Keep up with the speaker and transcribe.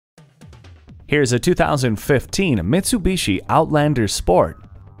Here's a 2015 Mitsubishi Outlander Sport.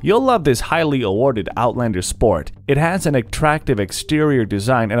 You'll love this highly awarded Outlander Sport. It has an attractive exterior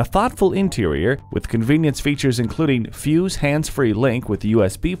design and a thoughtful interior with convenience features including Fuse hands-free link with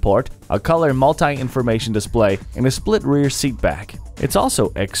USB port, a color multi-information display, and a split rear seat back. It's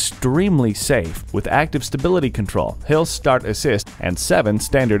also extremely safe with active stability control, hill start assist, and 7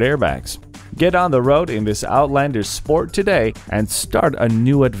 standard airbags. Get on the road in this Outlander Sport today and start a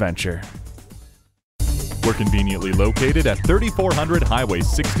new adventure. We're conveniently located at 3400 Highway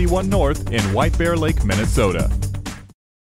 61 North in White Bear Lake, Minnesota.